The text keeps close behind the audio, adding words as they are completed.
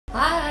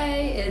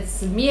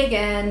it's me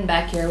again,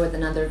 back here with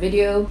another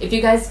video. If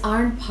you guys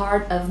aren't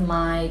part of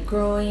my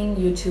growing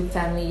YouTube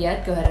family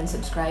yet, go ahead and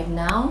subscribe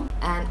now,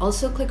 and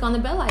also click on the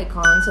bell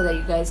icon so that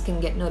you guys can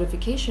get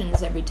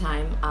notifications every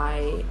time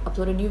I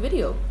upload a new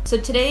video. So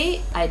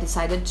today I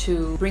decided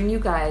to bring you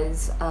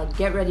guys a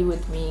get ready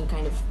with me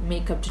kind of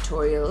makeup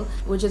tutorial,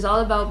 which is all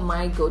about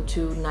my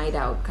go-to night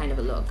out kind of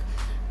a look.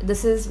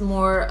 This is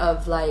more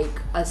of like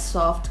a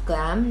soft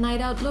glam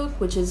night out look,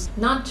 which is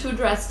not too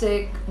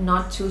drastic,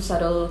 not too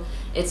subtle.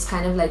 It's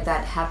kind of like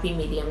that happy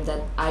medium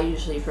that I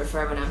usually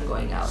prefer when I'm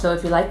going out. So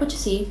if you like what you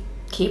see,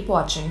 keep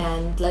watching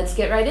and let's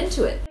get right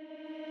into it.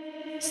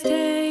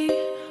 Stay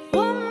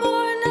one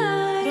more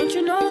night. Don't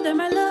you know that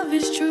my love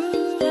is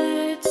true?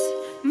 Let's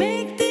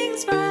make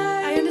things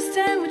right. I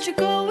understand what you're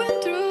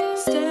going through.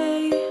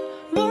 Stay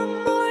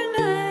one more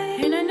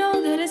night, and I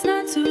know that it's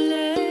not too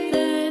late.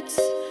 Let's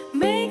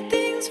make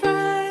things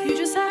right. You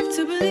just have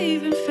to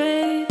believe in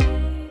faith.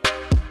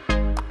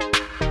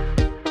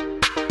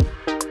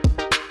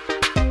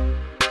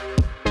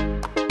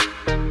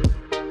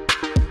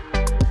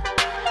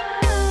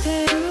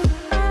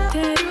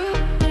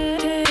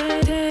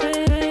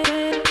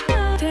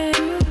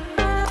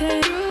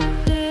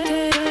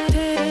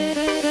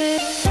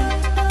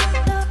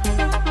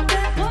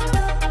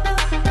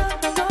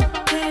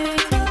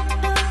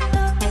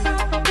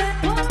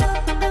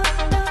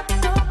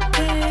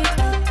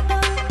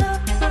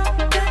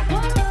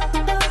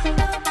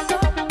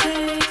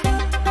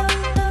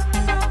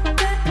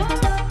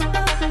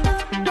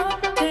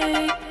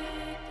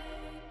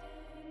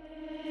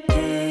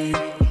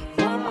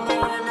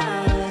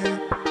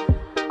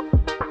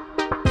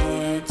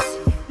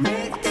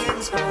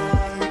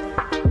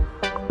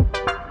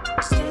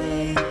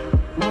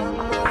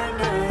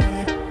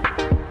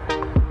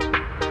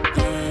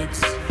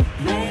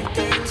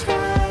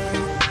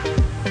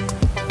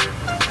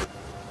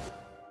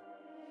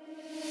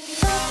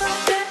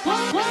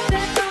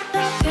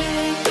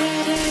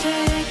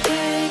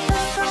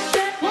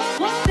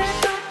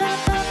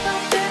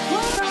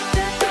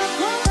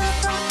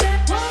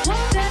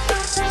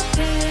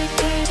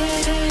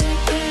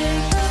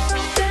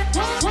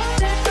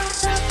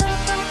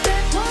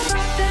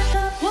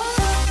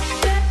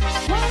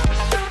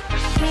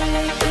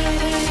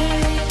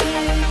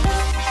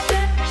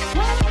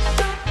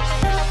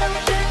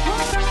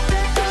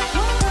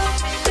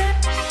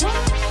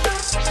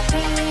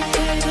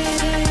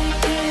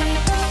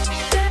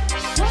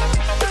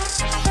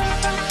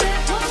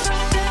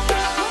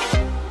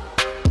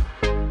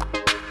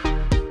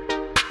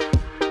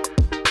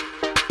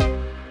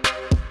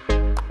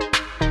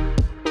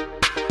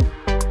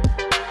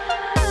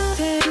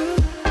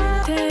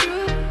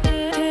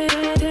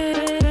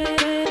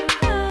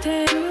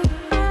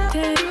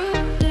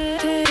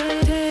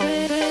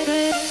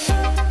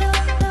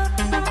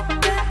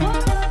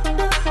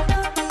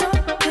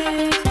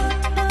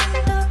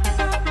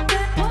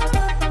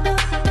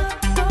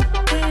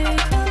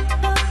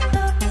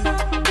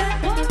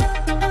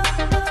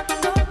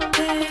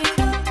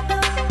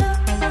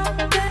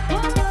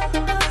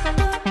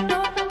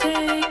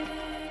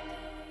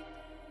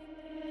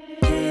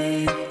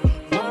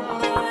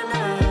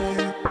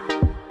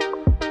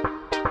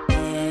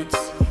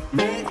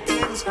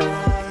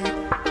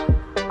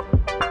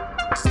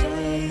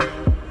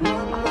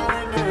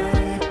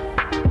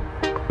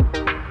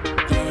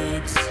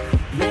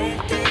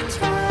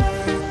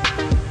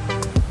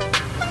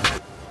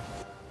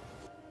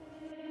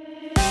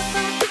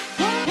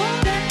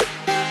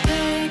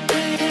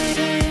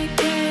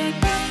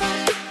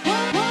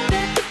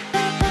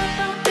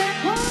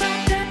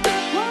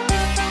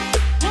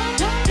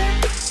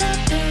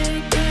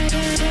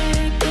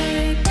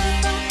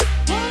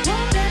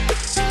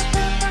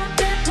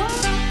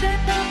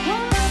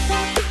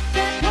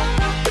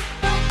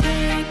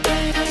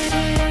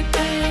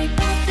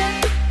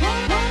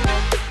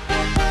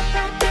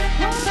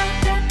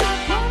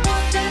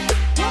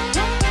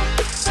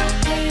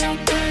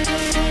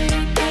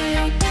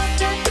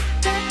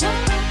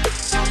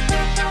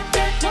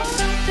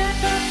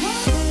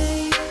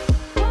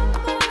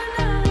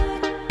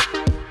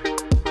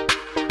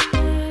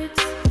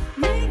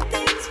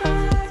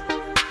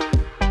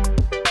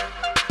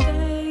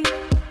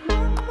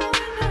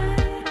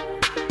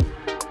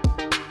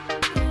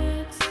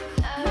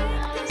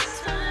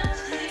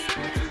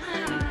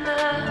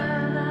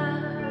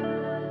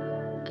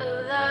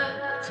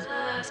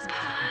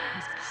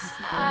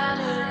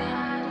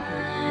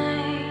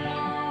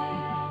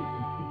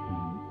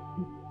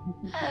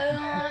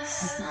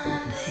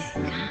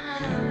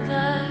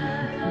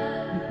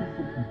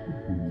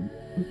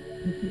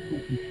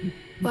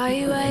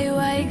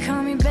 Why you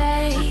call me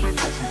baby?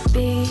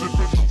 You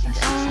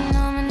don't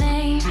know my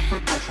name,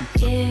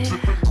 yeah.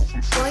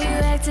 Boy, you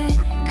acting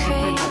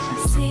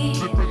crazy.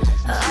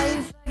 Are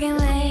you fucking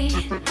late?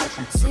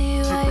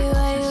 See why you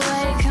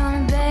call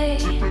me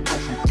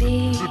baby?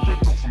 You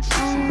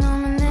don't know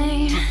my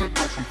name,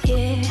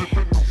 yeah.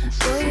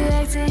 Boy, you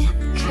acting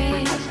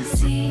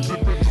crazy.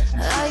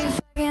 Are you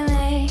fucking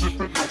late?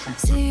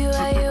 See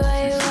why you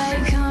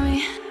call me?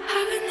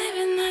 I've been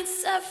living my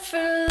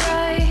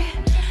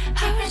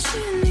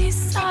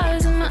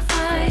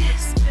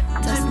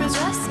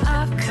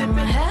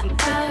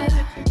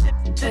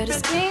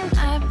better scream,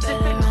 I better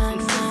run,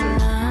 run,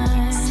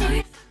 run. So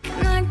you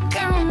fucking that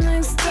girl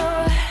next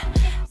door.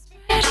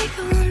 Spread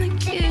eagle on the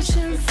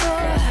kitchen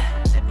floor.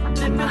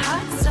 Make my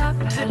heart stop,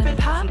 heard it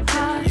pop,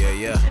 pop. Yeah,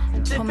 yeah.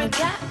 Pull me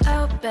gat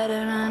out,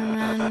 better run,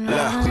 run, run.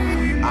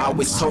 Look, I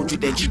always told you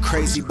that you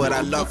crazy, but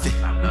I love it.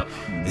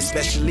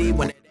 Especially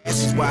when that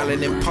ass is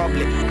wildin' in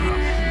public.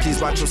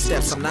 Please watch your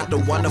steps, I'm not the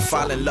one to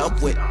fall in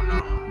love with.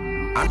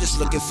 I'm just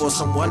looking for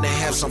someone to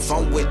have some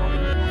fun with.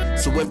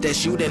 So if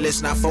that's you, then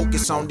let's not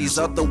focus on these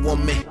other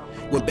women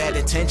with bad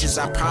intentions.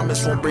 I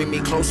promise won't bring me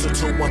closer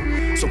to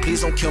them. So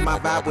please don't kill my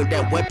vibe with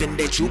that weapon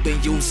that you've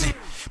been using.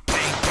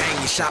 Bang,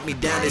 bang, you shot me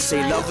down and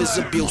say love is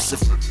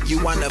abusive.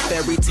 You want a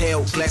fairy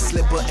tale, glass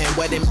slipper and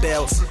wedding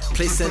bells.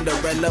 Play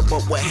Cinderella,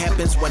 but what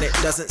happens when it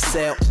doesn't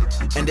sell?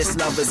 And this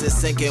love is in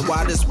sinking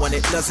waters when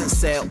it doesn't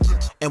sell.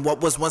 And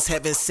what was once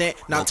heaven sent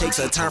now takes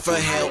a turn for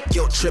hell.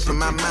 Guilt tripping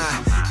my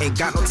mind. Ain't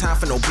got no time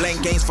for no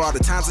blame games for all the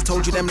times I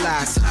told you them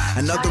lies.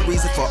 Another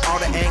reason for all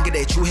the anger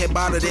that you had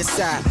bottled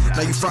inside.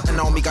 Now you frontin'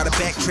 on me, gotta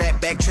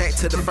backtrack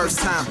to the first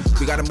time.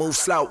 We gotta move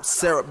slow,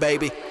 syrup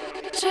baby.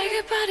 Drag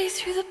your body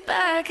through the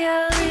back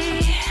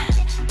alley.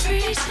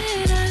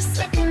 Pretend us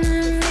looking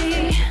at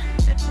me.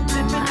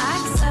 Rip my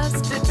axe out,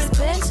 spit this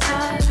bitch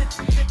out.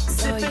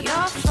 So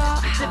your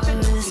fault how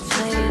this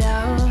played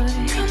out.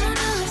 Come on, I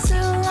lived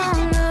so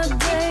long all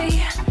day.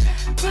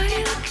 Why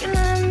you looking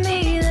at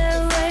me that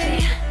way?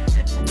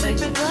 Take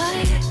the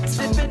blood,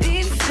 to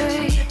be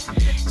free.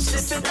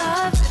 Just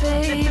stop,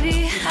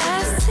 baby. I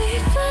see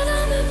blood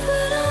on the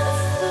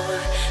floor.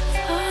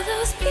 All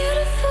those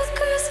beautiful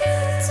girls you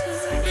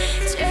adore.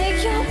 Take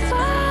your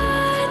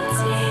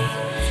body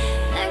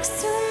next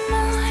to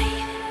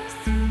mine.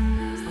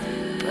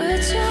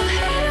 Put your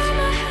head on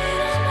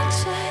my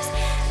chest.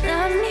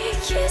 Let me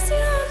kiss you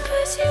and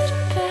put you to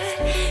bed.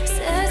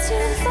 Said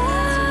you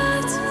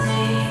loved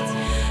me,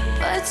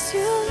 but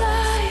you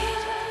lied.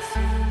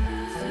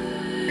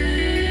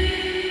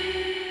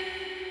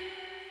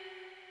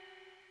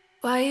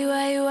 Why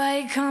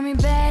you call me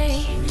baby?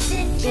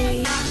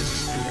 You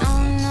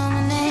don't know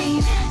my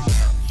name.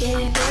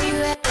 Yeah, boy,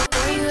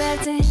 you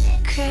acting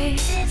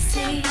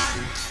crazy.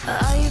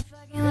 Are you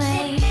fucking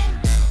late?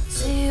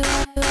 See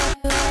why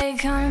you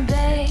call me